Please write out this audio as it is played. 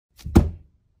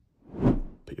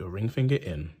your ring finger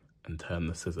in and turn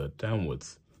the scissor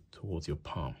downwards towards your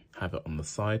palm. Have it on the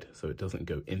side so it doesn't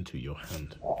go into your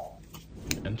hand.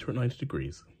 Enter at 90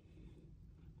 degrees.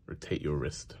 Rotate your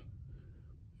wrist.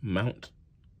 Mount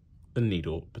the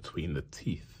needle between the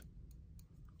teeth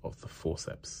of the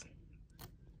forceps.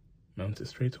 Mount it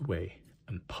straight away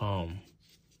and palm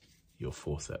your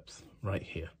forceps right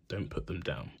here. Don't put them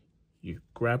down. You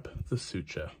grab the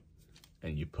suture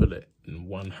and you pull it in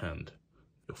one hand.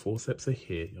 Your forceps are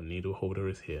here, your needle holder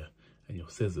is here, and your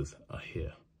scissors are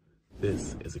here.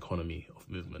 This is economy of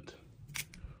movement.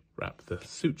 Wrap the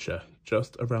suture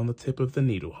just around the tip of the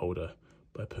needle holder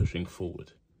by pushing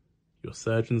forward. Your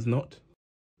surgeon's knot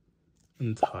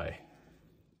and tie.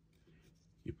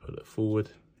 You pull it forward,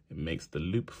 it makes the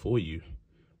loop for you.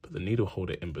 Put the needle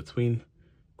holder in between,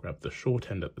 grab the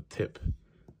short end at the tip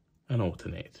and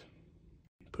alternate.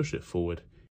 Push it forward,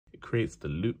 it creates the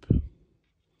loop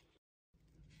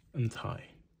and tie.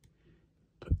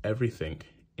 Put everything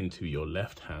into your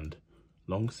left hand.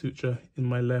 Long suture in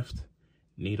my left,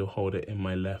 needle holder in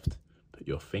my left. Put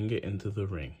your finger into the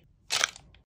ring.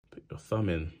 Put your thumb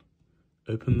in,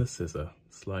 open the scissor,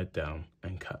 slide down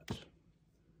and cut.